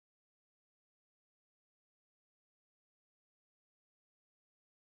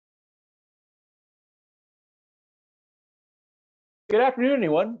Good afternoon,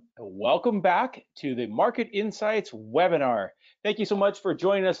 everyone. Welcome back to the Market Insights webinar. Thank you so much for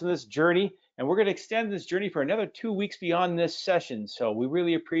joining us in this journey, and we're going to extend this journey for another 2 weeks beyond this session. So we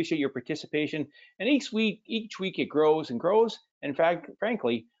really appreciate your participation. And each week it grows and grows. In fact,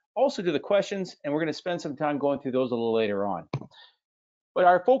 frankly, also to the questions, and we're going to spend some time going through those a little later on. But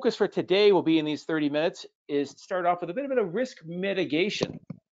our focus for today will be in these 30 minutes is to start off with a bit of a risk mitigation.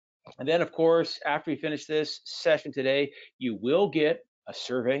 And then, of course, after we finish this session today, you will get a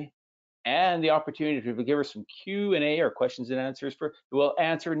survey and the opportunity to give us some Q&A or questions and answers we'll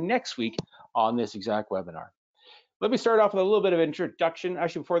answer next week on this exact webinar. Let me start off with a little bit of introduction.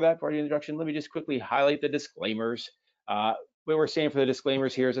 Actually, before that part of the introduction, let me just quickly highlight the disclaimers. What we're saying for the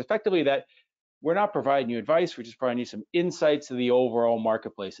disclaimers here is effectively that we're not providing you advice, we're just providing you some insights to the overall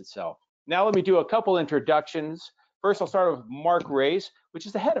marketplace itself. Now let me do a couple introductions. First, I'll start with Mark Rays, which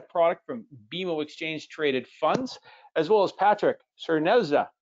is the head of product from BMO Exchange Traded Funds, as well as Patrick Cernezna,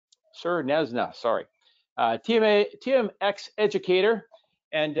 TMX educator.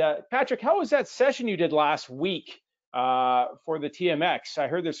 And Patrick, how was that session you did last week for the TMX? I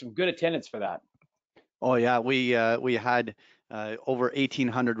heard there's some good attendance for that. Oh yeah, we had over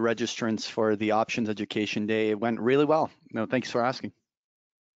 1,800 registrants for the Options Education Day. It went really well. No, thanks for asking.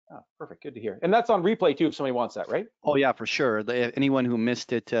 Oh, perfect, good to hear. And that's on replay too if somebody wants that, right? Oh yeah, for sure. Anyone who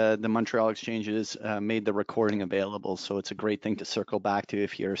missed it, the Montreal Exchanges made the recording available, so it's a great thing to circle back to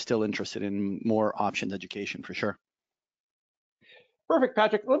if you're still interested in more options education, for sure. Perfect,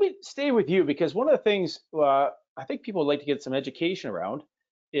 Patrick. Let me stay with you because one of the things I think people would like to get some education around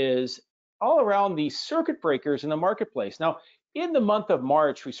is all around the circuit breakers in the marketplace. Now, in the month of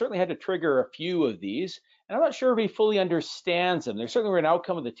March, we certainly had to trigger a few of these, and I'm not sure everybody fully understands them. They certainly were an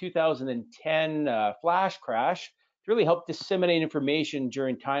outcome of the 2010 flash crash to really help disseminate information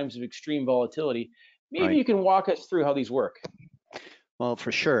during times of extreme volatility. Maybe Right. you can walk us through how these work. Well,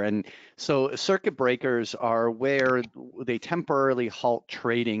 for sure. And so circuit breakers are where they temporarily halt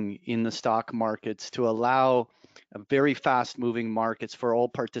trading in the stock markets to allow very fast moving markets for all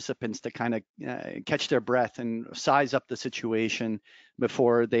participants to kind of catch their breath and size up the situation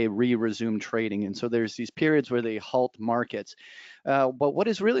before they resume trading. And so there's these periods where they halt markets. But what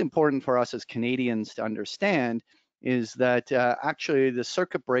is really important for us as Canadians to understand is that actually the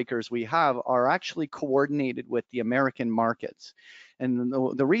circuit breakers we have are actually coordinated with the American markets. And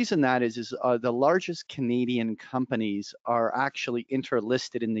the reason that is the largest Canadian companies are actually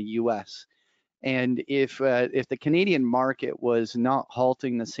interlisted in the U.S. And if the Canadian market was not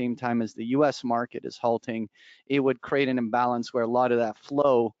halting the same time as the U.S. market is halting, it would create an imbalance where a lot of that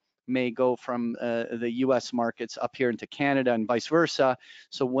flow may go from the U.S. markets up here into Canada and vice versa.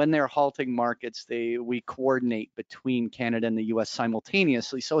 So when they're halting markets, we coordinate between Canada and the U.S.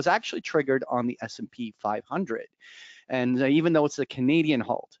 simultaneously. So it's actually triggered on the S&P 500. And even though it's a Canadian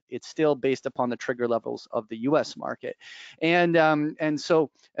halt, it's still based upon the trigger levels of the U.S. market. And by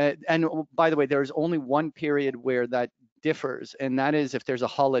the way, there's only one period where that differs, and that is if there's a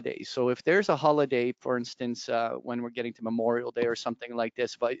holiday. So if there's a holiday, for instance, when we're getting to Memorial Day or something like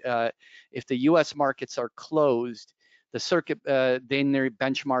this, but if the U.S. markets are closed, the circuit then they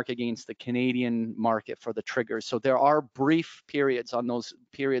benchmark against the Canadian market for the triggers. So there are brief periods on those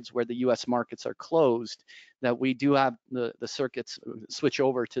periods where the U.S. markets are closed that we do have the circuits switch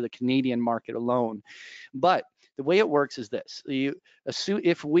over to the Canadian market alone. But the way it works is this: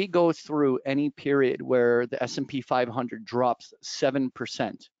 if we go through any period where the S&P 500 drops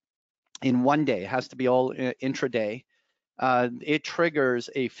 7% in one day, it has to be all intraday, it triggers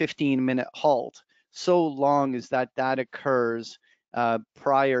a 15-minute halt, so long as that occurs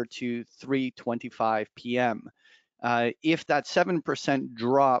prior to 3:25 p.m. If that 7%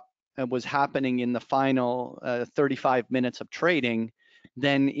 drop was happening in the final 35 minutes of trading,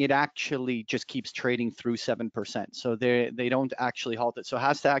 then it actually just keeps trading through 7%. So they don't actually halt it. So it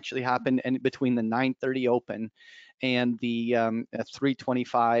has to actually happen between the 9:30 open and the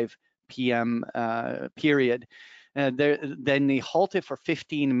 3:25 p.m. period. Then they halt it for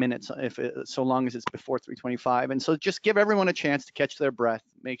 15 minutes, so long as it's before 3:25. And so just give everyone a chance to catch their breath,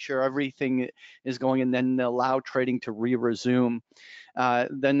 make sure everything is going, and then allow trading to resume.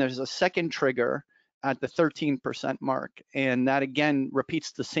 Then there's a second trigger at the 13% mark, and that again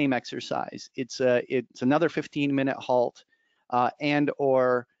repeats the same exercise. It's another 15-minute halt, and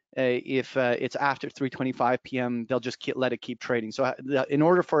or if it's after 3:25 p.m., they'll just let it keep trading. So in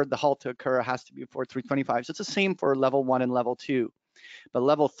order for the halt to occur, it has to be before 3:25. So it's the same for level 1 and level 2. But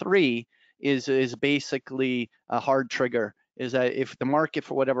level 3 is basically a hard trigger. Is that if the market,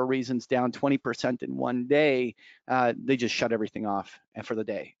 for whatever reason, is down 20% in one day, they just shut everything off for the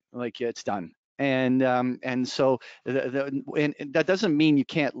day. Like, it's done. And so and that doesn't mean you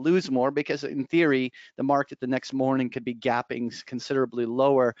can't lose more, because in theory the market the next morning could be gapping considerably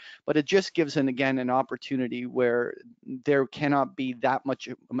lower, but it just gives an opportunity where there cannot be that much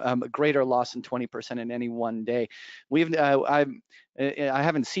greater loss than 20% in any one day. I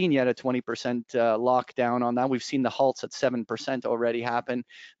haven't seen yet a 20% lockdown on that. We've seen the halts at 7% already happen,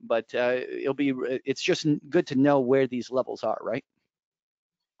 but it's just good to know where these levels are, right?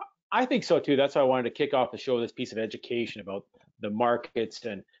 I think so too. That's why I wanted to kick off the show with this piece of education about the markets,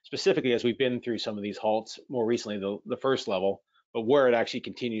 and specifically as we've been through some of these halts more recently, the first level, but where it actually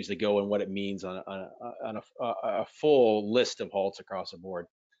continues to go and what it means on a full list of halts across the board.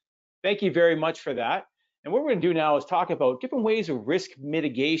 Thank you very much for that. And what we're going to do now is talk about different ways of risk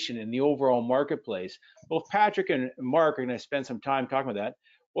mitigation in the overall marketplace. Both Patrick and Mark are going to spend some time talking about that.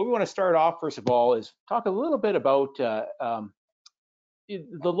 What we want to start off, first of all, is talk a little bit about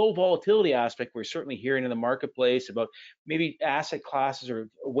the low volatility aspect we're certainly hearing in the marketplace about maybe asset classes or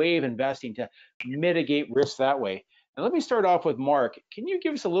a way of investing to mitigate risk that way. And let me start off with Mark. Can you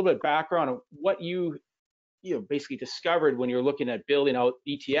give us a little bit of background on what you basically discovered when you're looking at building out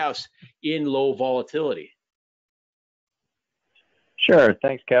ETFs in low volatility? Sure.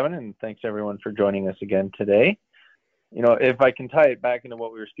 Thanks, Kevin, and thanks everyone for joining us again today. If I can tie it back into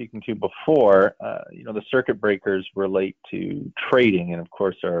what we were speaking to before, the circuit breakers relate to trading and, of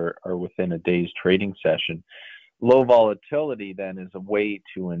course, are within a day's trading session. Low volatility, then, is a way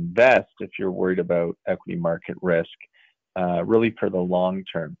to invest if you're worried about equity market risk, really for the long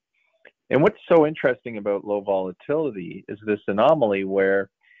term. And what's so interesting about low volatility is this anomaly where,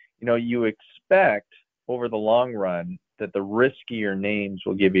 you expect over the long run that the riskier names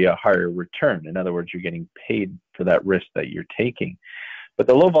will give you a higher return. In other words, you're getting paid for that risk that you're taking. But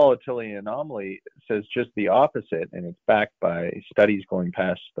the low volatility anomaly says just the opposite, and it's backed by studies going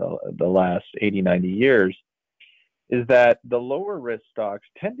past the last 80, 90 years, is that the lower risk stocks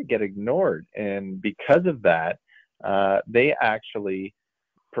tend to get ignored. And because of that, they actually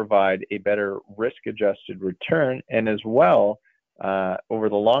provide a better risk-adjusted return, and as well, over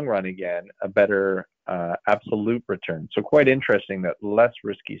the long run, again, a better absolute return. So quite interesting that less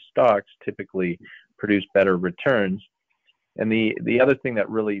risky stocks typically produce better returns. And the other thing that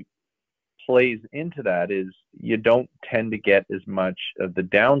really plays into that is you don't tend to get as much of the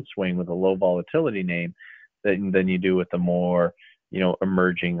downswing with a low volatility name than you do with a more,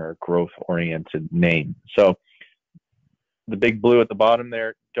 emerging or growth-oriented name. So the big blue at the bottom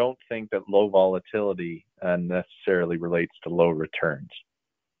there, don't think that low volatility necessarily relates to low returns.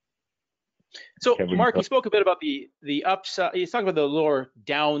 So, Mark, you spoke a bit about the upside. You talked about the lower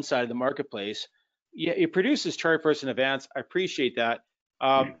downside of the marketplace. You produce this chart for us in advance. I appreciate that.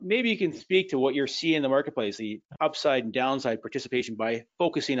 Maybe you can speak to what you're seeing in the marketplace, the upside and downside participation by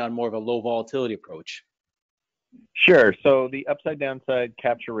focusing on more of a low volatility approach. Sure. So the upside downside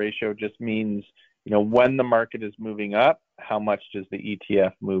capture ratio just means, when the market is moving up, how much does the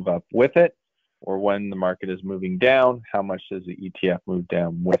ETF move up with it? Or when the market is moving down, how much does the ETF move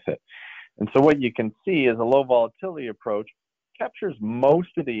down with it? And so what you can see is a low volatility approach captures most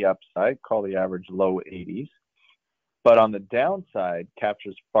of the upside, call the average low 80s, but on the downside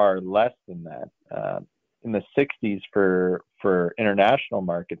captures far less than that, in the 60s for international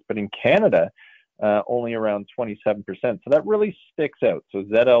markets, but in Canada, only around 27%. So that really sticks out. So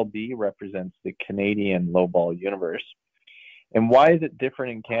ZLB represents the Canadian lowball universe. And why is it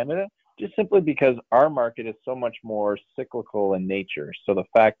different in Canada? Just simply because our market is so much more cyclical in nature. So the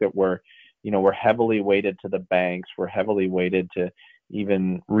fact that we're heavily weighted to the banks, we're heavily weighted to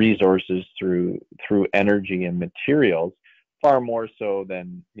even resources through energy and materials, far more so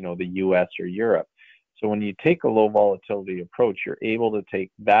than, the US or Europe. So when you take a low volatility approach, you're able to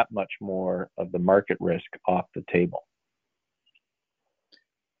take that much more of the market risk off the table.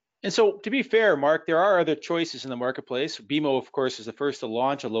 And so, to be fair, Mark, there are other choices in the marketplace. BMO, of course, is the first to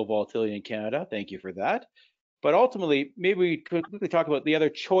launch a low volatility in Canada. Thank you for that. But ultimately, maybe we could quickly talk about the other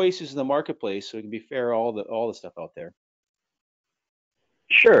choices in the marketplace, so we can be fair all the stuff out there.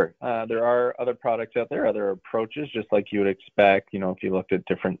 Sure. There are other products out there, other approaches, just like you would expect, if you looked at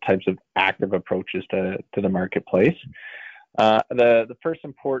different types of active approaches to the marketplace. The first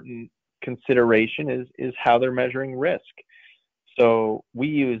important consideration is how they're measuring risk. So we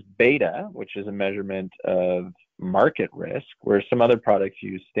use beta, which is a measurement of market risk, where some other products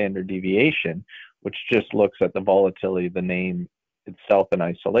use standard deviation, which just looks at the volatility of the name itself in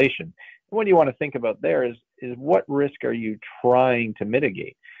isolation. And what you want to think about there is what risk are you trying to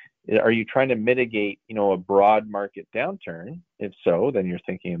mitigate? Are you trying to mitigate, a broad market downturn? If so, then you're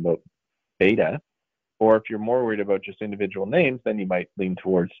thinking about beta. Or if you're more worried about just individual names, then you might lean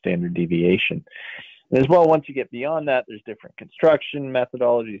towards standard deviation. And as well, once you get beyond that, there's different construction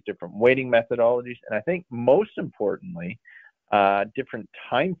methodologies, different weighting methodologies, and I think most importantly, different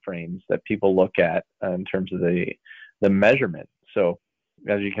time frames that people look at in terms of the measurement. So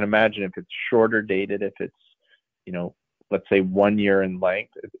as you can imagine, if it's shorter dated, if it's, let's say 1 year in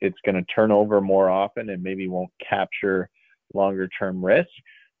length, it's going to turn over more often and maybe won't capture longer term risk.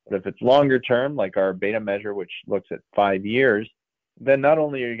 But if it's longer term, like our beta measure, which looks at 5 years, then not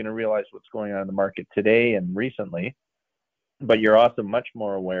only are you going to realize what's going on in the market today and recently, but you're also much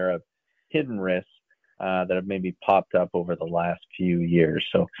more aware of hidden risks that have maybe popped up over the last few years.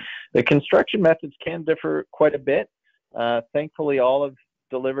 So the construction methods can differ quite a bit. Thankfully, all have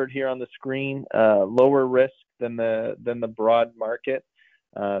delivered here on the screen lower risk than the broad market.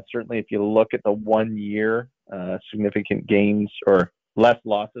 Certainly, if you look at the 1 year, significant gains or less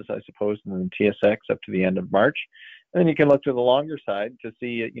losses, I suppose, than the TSX up to the end of March. And then you can look to the longer side to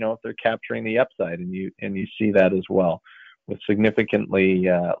see, if they're capturing the upside, and you see that as well, with significantly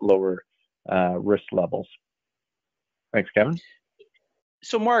lower risk levels. Thanks, Kevin.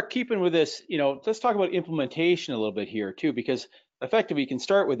 So Mark, keeping with this, let's talk about implementation a little bit here too, because effectively you can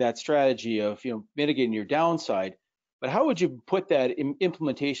start with that strategy of, mitigating your downside, but how would you put that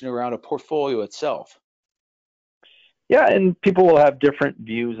implementation around a portfolio itself? Yeah, and people will have different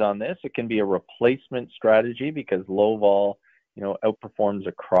views on this. It can be a replacement strategy because low vol, outperforms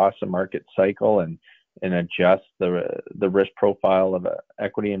across a market cycle and adjusts the risk profile of an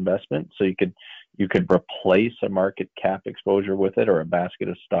equity investment. So you could replace a market cap exposure with it or a basket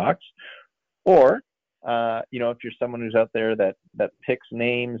of stocks. Or if you're someone who's out there that picks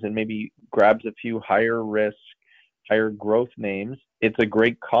names and maybe grabs a few higher risk, higher growth names, it's a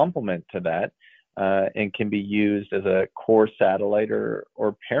great complement to that. And can be used as a core satellite or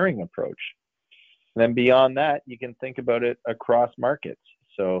pairing approach. And then beyond that, you can think about it across markets.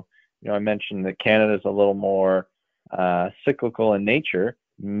 So, I mentioned that Canada is a little more cyclical in nature.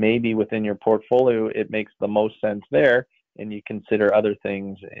 Maybe within your portfolio, it makes the most sense there, and you consider other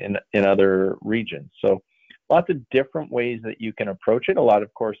things in other regions. So lots of different ways that you can approach it. A lot,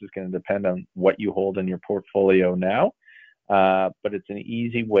 of course, is going to depend on what you hold in your portfolio now. But it's an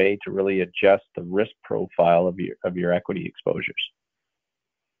easy way to really adjust the risk profile of your equity exposures.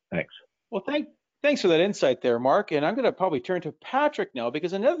 Thanks. Well, thanks for that insight there, Mark. And I'm going to probably turn to Patrick now,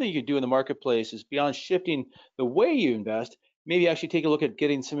 because another thing you can do in the marketplace is beyond shifting the way you invest, maybe actually take a look at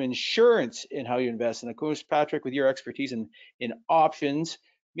getting some insurance in how you invest. And of course, Patrick, with your expertise in options,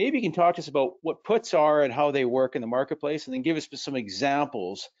 maybe you can talk to us about what puts are and how they work in the marketplace, and then give us some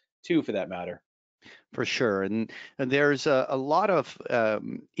examples too, for that matter. For sure. And there's a lot of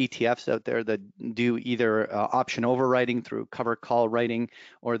ETFs out there that do either option overwriting through cover call writing,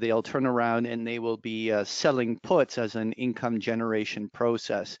 or they'll turn around and they will be selling puts as an income generation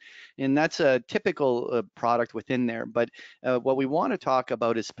process. And that's a typical product within there. But what we want to talk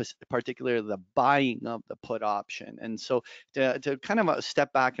about is particularly the buying of the put option. And so to kind of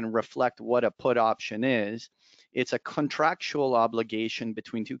step back and reflect what a put option is, it's a contractual obligation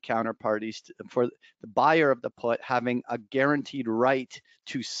between two counterparties for the buyer of the put having a guaranteed right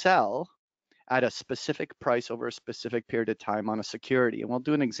to sell at a specific price over a specific period of time on a security. And we'll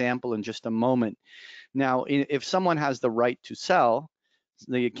do an example in just a moment. Now, if someone has the right to sell,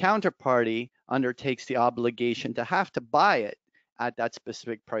 the counterparty undertakes the obligation to have to buy it at that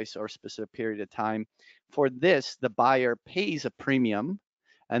specific price or specific period of time. For this, the buyer pays a premium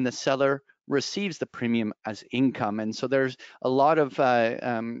and the seller receives the premium as income. And so there's a lot of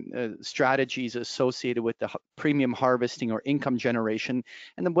strategies associated with the premium harvesting or income generation.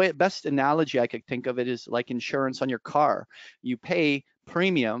 And the best analogy I could think of it is like insurance on your car. You pay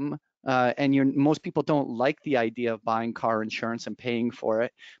premium, and most people don't like the idea of buying car insurance and paying for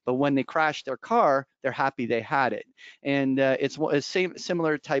it, but when they crash their car, they're happy they had it. And it's a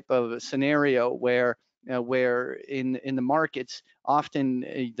similar type of scenario where in the markets,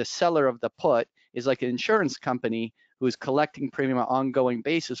 often the seller of the put is like an insurance company who is collecting premium on an ongoing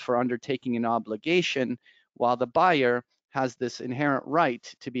basis for undertaking an obligation, while the buyer has this inherent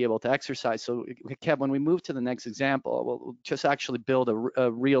right to be able to exercise. So, Kev, when we move to the next example, we'll just actually build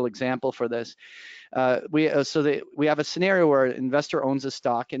a real example for this. We have a scenario where an investor owns a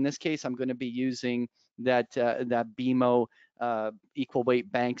stock. In this case, I'm going to be using that BMO equal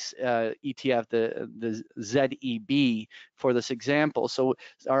weight banks ETF, the ZEB, for this example. So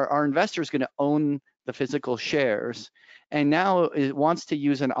our investor is going to own the physical shares, and now it wants to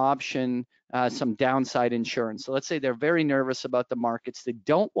use an option, some downside insurance. So let's say they're very nervous about the markets. They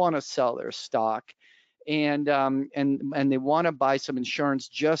don't want to sell their stock, and they want to buy some insurance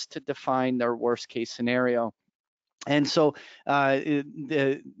just to define their worst case scenario. And so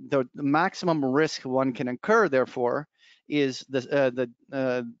the maximum risk one can incur, therefore, is the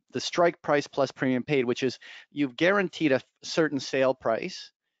strike price plus premium paid, which is you've guaranteed a certain sale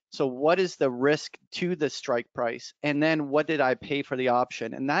price. So what is the risk to the strike price? And then what did I pay for the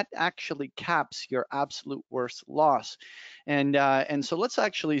option? And that actually caps your absolute worst loss. And so let's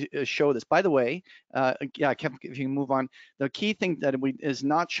actually show this. By the way, yeah, Kevin, if you can move on. The key thing that is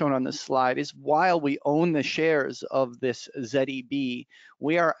not shown on this slide is while we own the shares of this ZEB,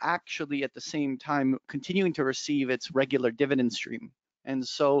 we are actually at the same time continuing to receive its regular dividend stream. And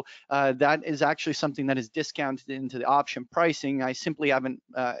so that is actually something that is discounted into the option pricing. I simply haven't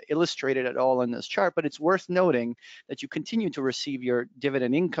illustrated it all in this chart, but it's worth noting that you continue to receive your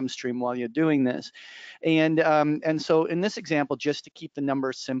dividend income stream while you're doing this. And so in this example, just to keep the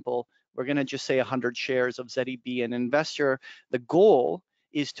numbers simple, we're going to just say 100 shares of ZEB. An investor, the goal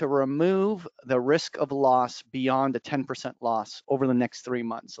is to remove the risk of loss beyond a 10% loss over the next 3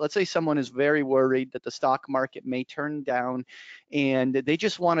 months. Let's say someone is very worried that the stock market may turn down and they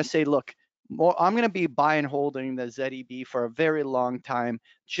just want to say, look, I'm going to be buy and holding the ZEB for a very long time,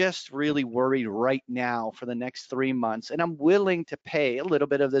 just really worried right now for the next 3 months. And I'm willing to pay a little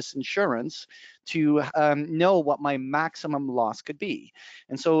bit of this insurance to know what my maximum loss could be.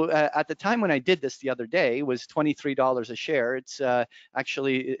 And so at the time when I did this the other day, it was $23 a share. It's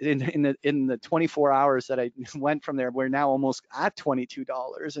actually in the 24 hours that I went from there, we're now almost at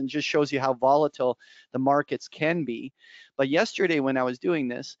 $22, and just shows you how volatile the markets can be. But yesterday when I was doing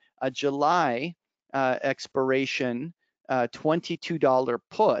this, a July expiration $22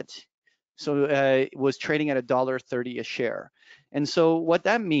 put, so it was trading at $1.30 a share. And so what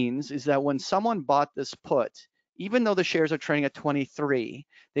that means is that when someone bought this put, even though the shares are trading at 23,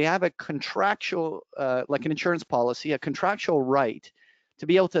 they have a contractual, like an insurance policy, a contractual right to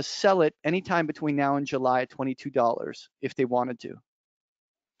be able to sell it anytime between now and July at $22 if they wanted to.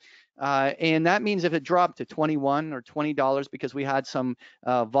 And that means if it dropped to 21 or $20 because we had some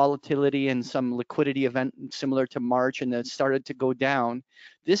volatility and some liquidity event similar to March and it started to go down,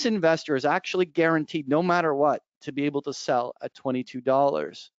 this investor is actually guaranteed no matter what to be able to sell at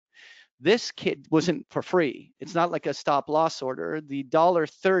 $22. This kit wasn't for free. It's not like a stop loss order. The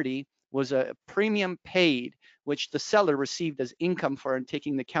 $1.30 was a premium paid, which the seller received as income for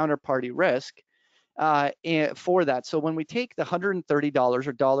taking the counterparty risk. For that. So when we take the $130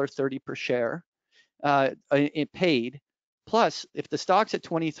 or $1.30 per share it paid, plus if the stock's at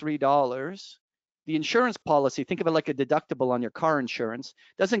 $23, the insurance policy, think of it like a deductible on your car insurance,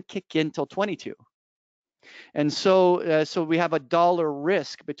 doesn't kick in till 22. And so so we have a dollar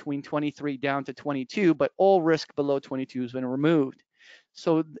risk between 23 down to 22, but all risk below 22 has been removed.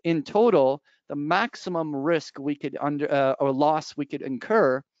 So in total, the maximum risk we could or loss we could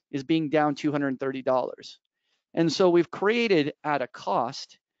incur is being down $230. And so we've created at a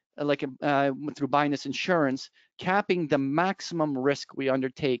cost, like through buying this insurance, capping the maximum risk we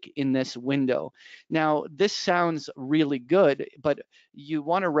undertake in this window. Now, this sounds really good, but you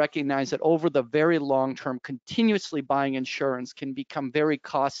want to recognize that over the very long term, continuously buying insurance can become very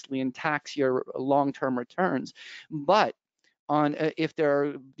costly and tax your long-term returns. But if there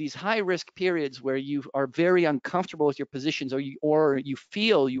are these high risk periods where you are very uncomfortable with your positions or you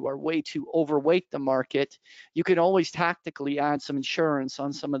feel you are way too overweight the market, you can always tactically add some insurance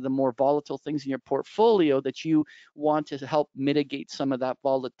on some of the more volatile things in your portfolio that you want to help mitigate some of that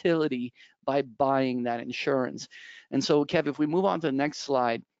volatility by buying that insurance. And so, Kev, if we move on to the next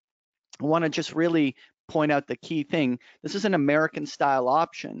slide, I want to just really point out the key thing. This is an American style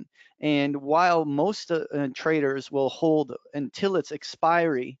option. And while most traders will hold until its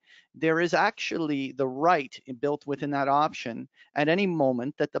expiry, there is actually the right built within that option at any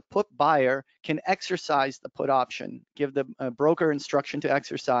moment that the put buyer can exercise the put option, give the broker instruction to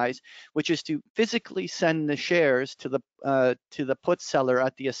exercise, which is to physically send the shares to the put seller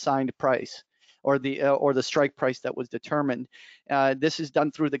at the assigned price, or the strike price that was determined. This is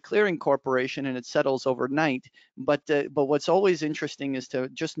done through the clearing corporation and it settles overnight. But what's always interesting is to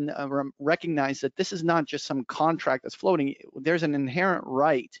just recognize that this is not just some contract that's floating. There's an inherent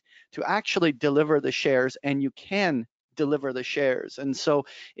right to actually deliver the shares, and you can deliver the shares. And so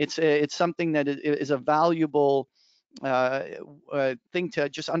it's something that is a valuable thing to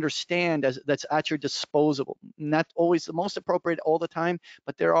just understand that's at your disposal. Not always the most appropriate all the time,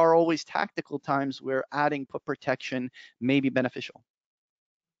 but there are always tactical times where adding put protection may be beneficial.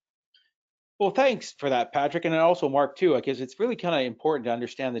 Well, thanks for that, Patrick, and also Mark too, because it's really kind of important to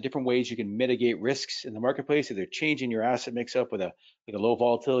understand the different ways you can mitigate risks in the marketplace, either changing your asset mix up with a low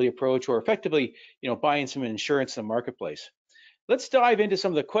volatility approach, or effectively, buying some insurance in the marketplace. Let's dive into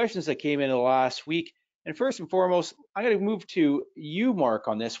some of the questions that came in the last week. And first and foremost, I'm going to move to you, Mark,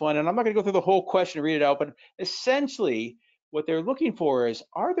 on this one. And I'm not going to go through the whole question and read it out, but essentially, what they're looking for is,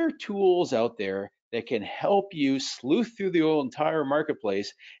 are there tools out there that can help you sleuth through the whole entire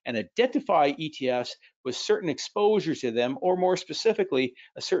marketplace and identify ETFs with certain exposures to them, or more specifically,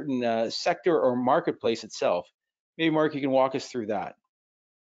 a certain sector or marketplace itself? Maybe, Mark, you can walk us through that.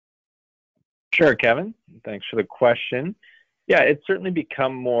 Sure, Kevin. Thanks for the question. Yeah, it's certainly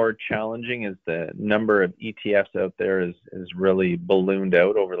become more challenging as the number of ETFs out there is really ballooned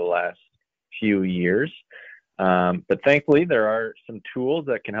out over the last few years. But thankfully, there are some tools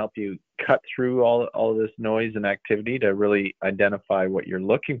that can help you cut through all of this noise and activity to really identify what you're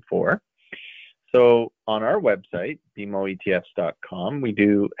looking for. So on our website, bmoetfs.com, we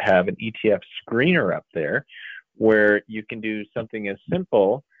do have an ETF screener up there where you can do something as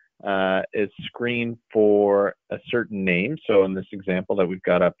simple as screen for a certain name. So in this example that we've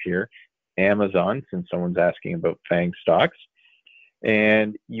got up here, Amazon, since someone's asking about FANG stocks,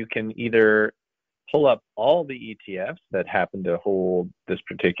 and you can either pull up all the ETFs that happen to hold this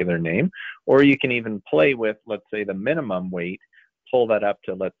particular name, or you can even play with, let's say, the minimum weight, pull that up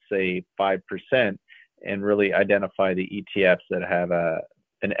to, let's say, 5%, and really identify the ETFs that have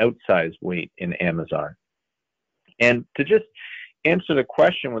an outsized weight in Amazon. And to just answer the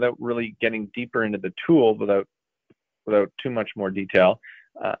question without really getting deeper into the tool, without too much more detail,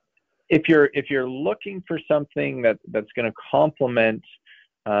 if you're looking for something that's going to complement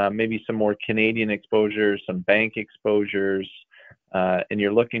maybe some more Canadian exposures, some bank exposures, and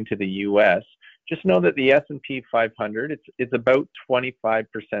you're looking to the U.S., just know that the S&P 500, it's about 25%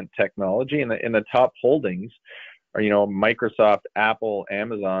 technology, and the top holdings are, Microsoft, Apple,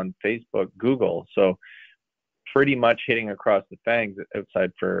 Amazon, Facebook, Google. So pretty much hitting across the fangs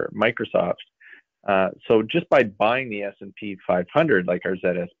outside for Microsoft. So just by buying the S&P 500, like our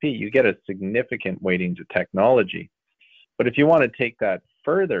ZSP, you get a significant weighting to technology. But if you want to take that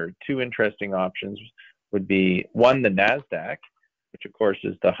further, two interesting options would be, one, the NASDAQ, which of course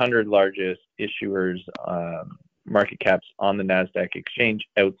is the 100 largest issuers market caps on the NASDAQ exchange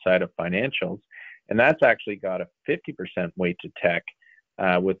outside of financials. And that's actually got a 50% weight to tech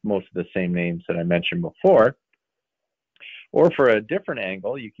with most of the same names that I mentioned before. Or for a different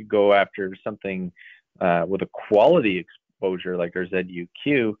angle, you could go after something with a quality exposure like our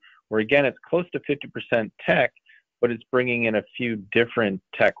ZUQ, where again, it's close to 50% tech, but it's bringing in a few different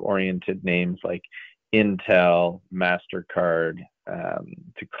tech-oriented names like Intel, MasterCard,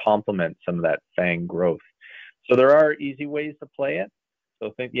 to complement some of that FANG growth. So there are easy ways to play it.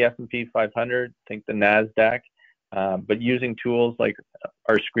 So think the S&P 500, think the NASDAQ, but using tools like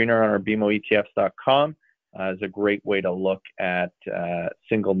our screener on our bmoetfs.com is a great way to look at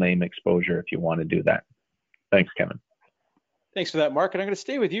single name exposure if you want to do that. Thanks, Kevin. Thanks for that, Mark. And I'm going to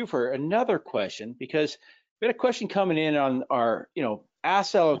stay with you for another question, because we had a question coming in on our,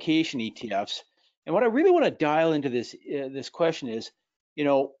 asset allocation ETFs. And what I really want to dial into this question is,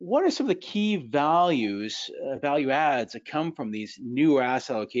 what are some of the key value adds that come from these new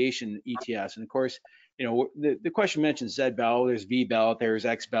asset allocation ETFs? And of course, the question mentions ZBEL, there's VBEL, there's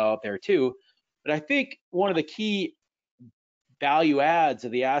XBEL out there too. But I think one of the key value adds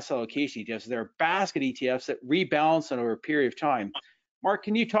of the asset allocation ETFs is there are basket ETFs that rebalance over a period of time. Mark,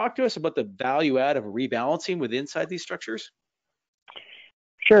 can you talk to us about the value add of rebalancing with inside these structures?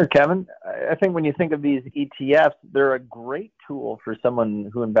 Sure, Kevin. I think when you think of these ETFs, they're a great tool for someone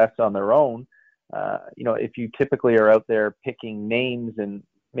who invests on their own. If you typically are out there picking names and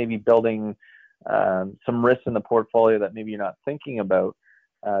maybe building some risks in the portfolio that maybe you're not thinking about,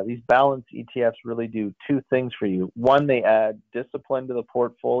 these balanced ETFs really do two things for you. One, they add discipline to the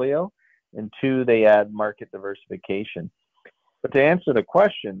portfolio, and two, they add market diversification. But to answer the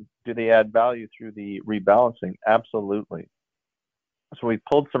question, do they add value through the rebalancing? Absolutely. So we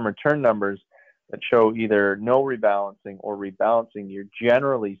pulled some return numbers that show either no rebalancing or rebalancing. You're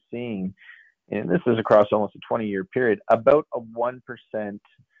generally seeing, and this is across almost a 20-year period, about a 1%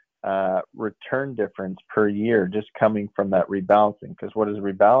 return difference per year just coming from that rebalancing. Because what is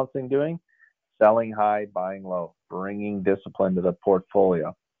rebalancing doing? Selling high, buying low, bringing discipline to the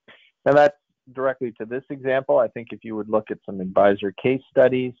portfolio. Now that's directly to this example. I think if you would look at some advisor case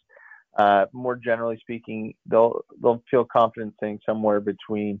studies, more generally speaking, they'll feel confident saying somewhere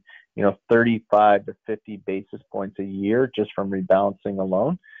between 35 to 50 basis points a year just from rebalancing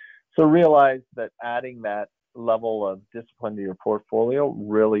alone. So realize that adding that level of discipline to your portfolio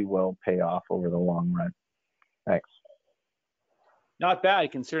really will pay off over the long run. Thanks. Not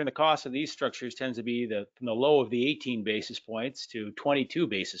bad, considering the cost of these structures tends to be from the low of the 18 basis points to 22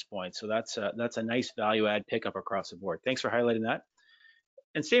 basis points. So that's a nice value add pickup across the board. Thanks for highlighting that.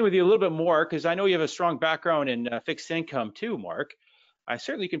 And staying with you a little bit more, because I know you have a strong background in fixed income too, Mark. I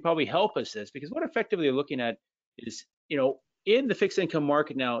certainly can probably help us this, because what effectively you're looking at is, in the fixed income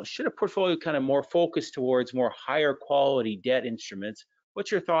market now, should a portfolio kind of more focus towards more higher quality debt instruments?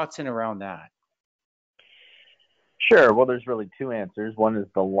 What's your thoughts in around that? Sure. Well, there's really two answers. One is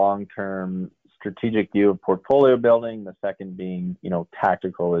the long-term strategic view of portfolio building. The second being,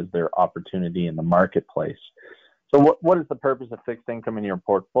 tactical is their opportunity in the marketplace. So what is the purpose of fixed income in your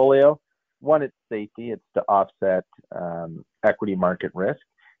portfolio? One, it's safety. It's to offset equity market risk.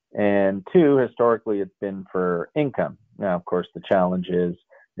 And two, historically, it's been for income. Now, of course, the challenge is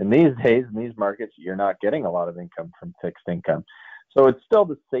in these days, in these markets, you're not getting a lot of income from fixed income. So it's still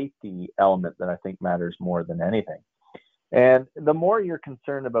the safety element that I think matters more than anything. And the more you're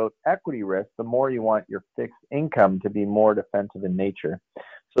concerned about equity risk, the more you want your fixed income to be more defensive in nature.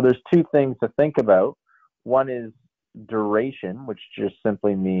 So there's two things to think about. One is duration, which just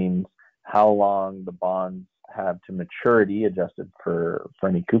simply means how long the bonds have to maturity, adjusted for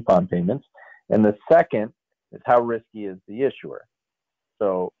any coupon payments. And the second is how risky is the issuer.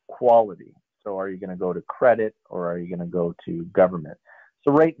 So quality. So are you going to go to credit or are you going to go to government?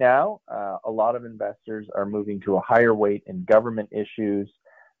 So right now, a lot of investors are moving to a higher weight in government issues.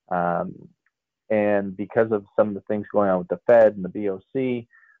 And because of some of the things going on with the Fed and the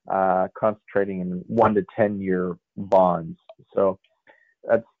BOC, concentrating in 1 to 10 year bonds. So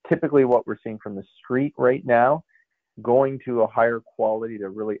that's typically what we're seeing from the street right now, going to a higher quality to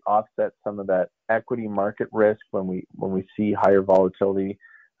really offset some of that equity market risk when we see higher volatility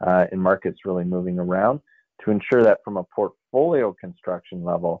in markets really moving around, to ensure that from a portfolio construction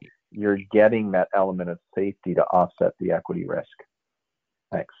level, you're getting that element of safety to offset the equity risk.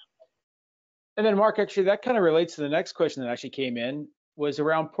 Thanks. And then Mark, actually, that kind of relates to the next question that actually came in, was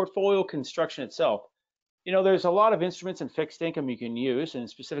around portfolio construction itself. There's a lot of instruments in fixed income you can use, and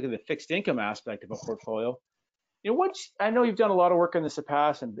specifically the fixed income aspect of a portfolio. I know you've done a lot of work on this in the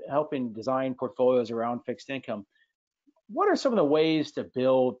past and helping design portfolios around fixed income. What are some of the ways to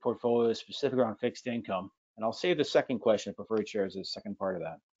build portfolios specifically around fixed income? And I'll save the second question, preferred shares, as the second part of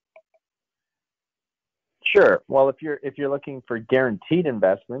that. Sure. Well, if you're looking for guaranteed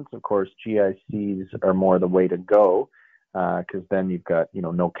investments, of course, GICs are more the way to go, because then you've got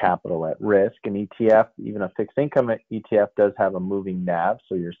no capital at risk. An ETF, even a fixed income ETF, does have a moving NAV,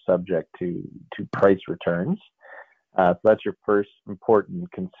 so you're subject to price returns. So that's your first important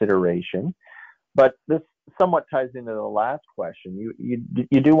consideration. But this somewhat ties into the last question.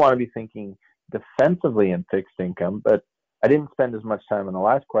 You do want to be thinking defensively in fixed income, but I didn't spend as much time on the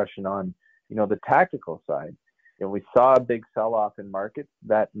last question on the tactical side. We saw a big sell-off in markets.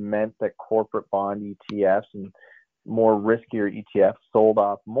 That meant that corporate bond ETFs and more riskier ETFs sold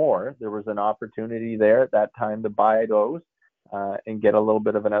off more. There was an opportunity there at that time to buy those and get a little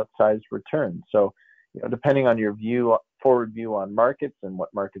bit of an outsized return. So, depending on your forward view on markets and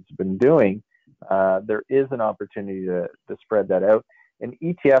what markets have been doing, there is an opportunity to spread that out. And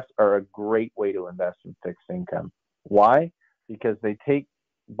ETFs are a great way to invest in fixed income. Why? Because they take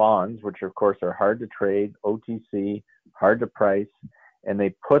bonds, which of course are hard to trade, OTC, hard to price, and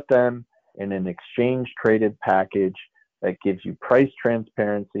they put them in an exchange traded package that gives you price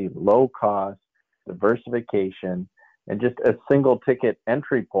transparency, low cost, diversification, and just a single ticket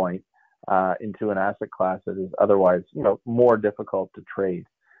entry point into an asset class that is otherwise, more difficult to trade.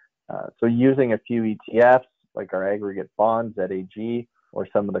 So using a few ETFs, like our aggregate bonds, ZAG, or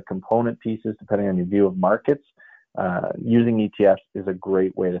some of the component pieces, depending on your view of markets, using ETFs is a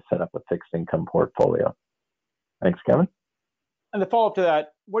great way to set up a fixed income portfolio. Thanks, Kevin. And the follow-up to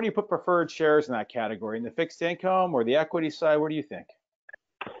that, where do you put preferred shares in that category? In the fixed income or the equity side? Where do you think?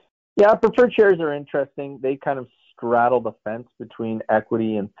 Yeah, preferred shares are interesting. They kind of straddle the fence between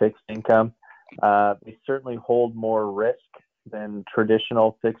equity and fixed income. They certainly hold more risk than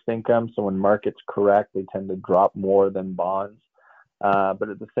traditional fixed income. So when markets correct, they tend to drop more than bonds. But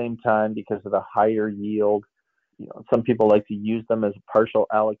at the same time, because of the higher yield, some people like to use them as a partial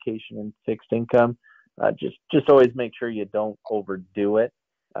allocation in fixed income. Just always make sure you don't overdo it.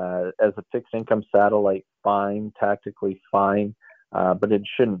 As a fixed income satellite, fine, tactically fine, but it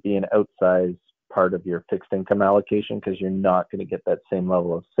shouldn't be an outsized part of your fixed income allocation, because you're not going to get that same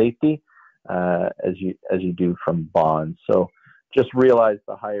level of safety as you do from bonds. So just realize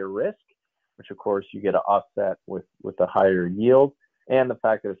the higher risk, which of course you get to offset with the higher yield, and the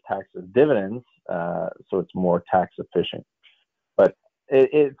fact that it's taxed as dividends, so it's more tax efficient. But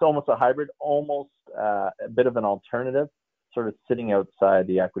it's almost a hybrid, almost a bit of an alternative, sort of sitting outside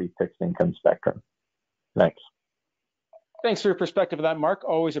the equity fixed income spectrum. Thanks. Thanks for your perspective of that, Mark.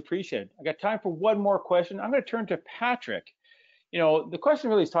 Always appreciate it. I got time for one more question. I'm going to turn to Patrick. You know, the question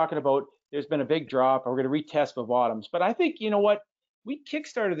really is talking about there's been a big drop, and we're going to retest the bottoms. But I think, you know what, we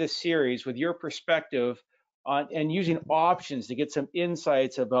kickstarted this series with your perspective on and using options to get some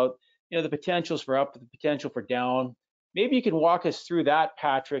insights about, you know, the potentials for up, the potential for down. Maybe you can walk us through that,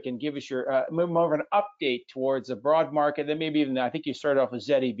 Patrick, and give us your more of an update towards the broad market. Then maybe even I think you started off with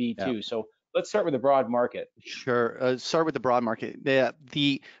ZEB Yeah. too. So let's start with the broad market. Sure. Start with the broad market.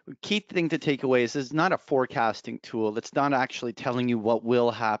 The key thing to take away is it's not a forecasting tool. It's not actually telling you what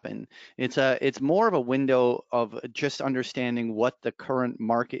will happen. It's more of a window of just understanding what the current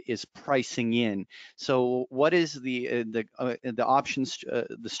market is pricing in. So what is the options,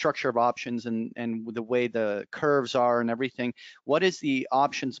 the structure of options, and the way the curves are and everything. What is the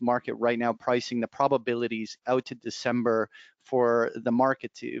options market right now pricing the probabilities out to December for the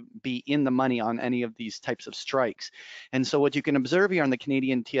market to be in the money on any of these types of strikes? And so what you can observe here on the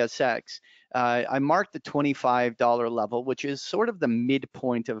Canadian TSX, I marked the $25 level, which is sort of the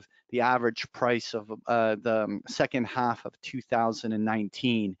midpoint of the average price of the second half of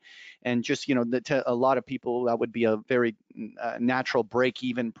 2019. And just, you know, to a lot of people, that would be a very natural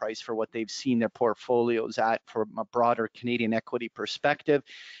break-even price for what they've seen their portfolios at from a broader Canadian equity perspective.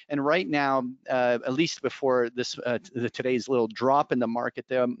 And right now, at least before this today's little drop in the market,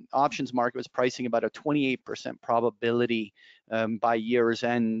 the options market was pricing about a 28% probability by year's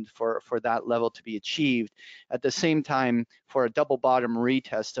end for that level to be achieved. At the same time, for a double bottom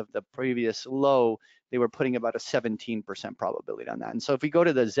retest of the previous low, they were putting about a 17% probability on that. And so if we go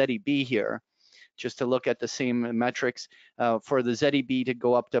to the ZEB here, just to look at the same metrics, for the ZEB to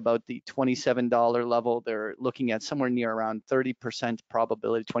go up to about the $27 level, they're looking at somewhere near around 30%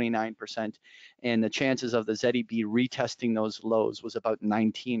 probability, 29%, and the chances of the ZEB retesting those lows was about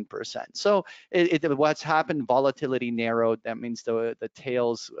 19%. So what's happened, volatility narrowed. That means the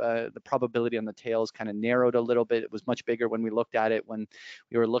tails, the probability on the tails kind of narrowed a little bit. It was much bigger when we looked at it when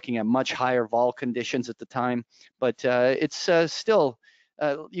we were looking at much higher vol conditions at the time, but it's still,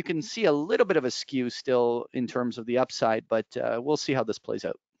 you can see a little bit of a skew still in terms of the upside, but we'll see how this plays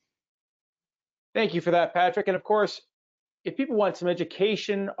out. Thank you for that, Patrick. And of course, if people want some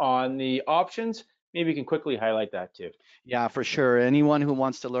education on the options, maybe you can quickly highlight that too. Yeah, for sure. Anyone who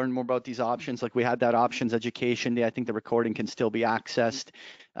wants to learn more about these options, like we had that options education day, I think the recording can still be accessed.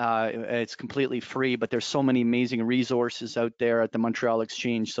 It's completely free, but there's so many amazing resources out there at the Montreal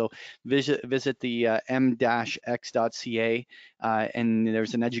Exchange. So visit the m-x.ca, and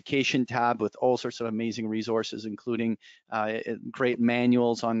there's an education tab with all sorts of amazing resources, including great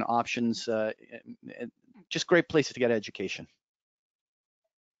manuals on options, just great places to get education.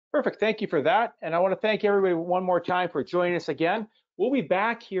 Perfect. Thank you for that. And I want to thank everybody one more time for joining us again. We'll be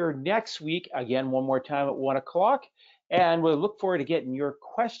back here next week again, one more time at 1 o'clock. And we'll look forward to getting your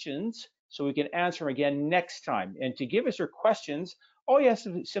questions so we can answer them again next time. And to give us your questions, all you have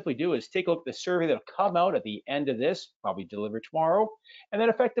to simply do is take a look at the survey that'll come out at the end of this, probably delivered tomorrow. And then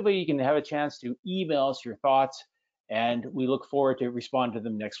effectively, you can have a chance to email us your thoughts. And we look forward to respond to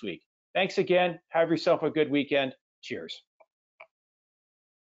them next week. Thanks again. Have yourself a good weekend. Cheers.